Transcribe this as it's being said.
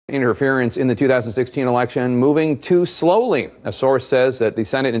Interference in the 2016 election moving too slowly. A source says that the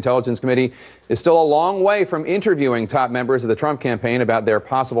Senate Intelligence Committee is still a long way from interviewing top members of the Trump campaign about their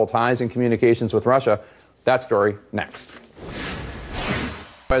possible ties and communications with Russia. That story next.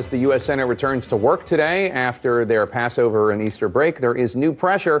 As the U.S. Senate returns to work today after their Passover and Easter break, there is new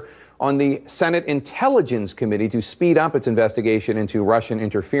pressure on the Senate Intelligence Committee to speed up its investigation into Russian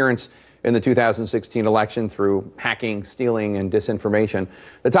interference in the 2016 election through hacking, stealing, and disinformation.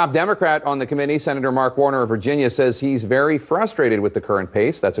 The top Democrat on the committee, Senator Mark Warner of Virginia, says he's very frustrated with the current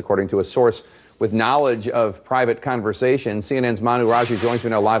pace. That's according to a source with knowledge of private conversations. CNN's Manu Raju joins me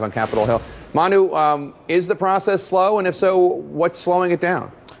now live on Capitol Hill. Manu, is the process slow? And if so, what's slowing it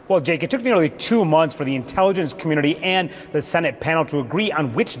down? Well, Jake, it took nearly 2 months for the intelligence community and the Senate panel to agree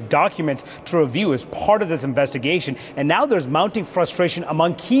on which documents to review as part of this investigation. And now there's mounting frustration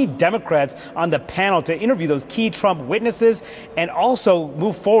among key Democrats on the panel to interview those key Trump witnesses and also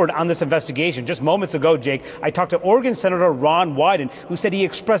move forward on this investigation. Just moments ago, Jake, I talked to Oregon Senator Ron Wyden, who said he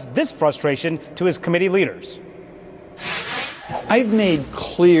expressed this frustration to his committee leaders. I've made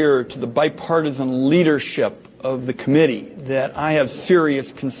clear to the bipartisan leadership of the committee that I have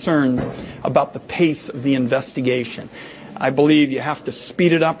serious concerns about the pace of the investigation. I believe you have to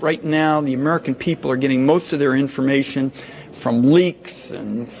speed it up right now. The American people are getting most of their information from leaks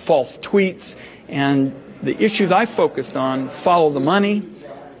and false tweets. And the issues I focused on follow the money,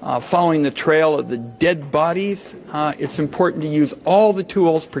 following the trail of the dead bodies. It's important to use all the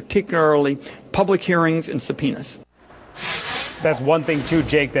tools, particularly public hearings and subpoenas. That's one thing, too,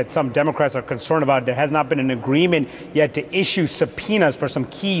 Jake, that some Democrats are concerned about. There has not been an agreement yet to issue subpoenas for some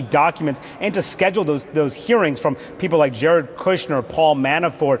key documents and to schedule those hearings from people like Jared Kushner, Paul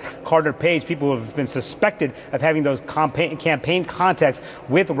Manafort, Carter Page, people who have been suspected of having those campaign contacts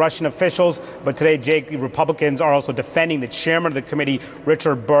with Russian officials. But today, Jake, Republicans are also defending the chairman of the committee,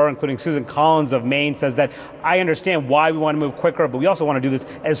 Richard Burr, including Susan Collins of Maine, says that I understand why we want to move quicker, but we also want to do this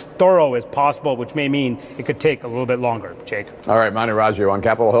as thorough as possible, which may mean it could take a little bit longer. Jake. All right, Manu Raju on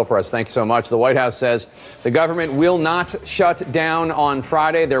Capitol Hill for us. Thank you so much. The White House says the government will not shut down on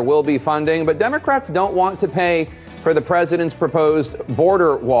Friday. There will be funding, but Democrats don't want to pay for the president's proposed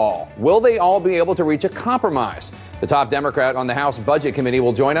border wall. Will they all be able to reach a compromise? The top Democrat on the House Budget Committee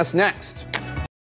will join us next.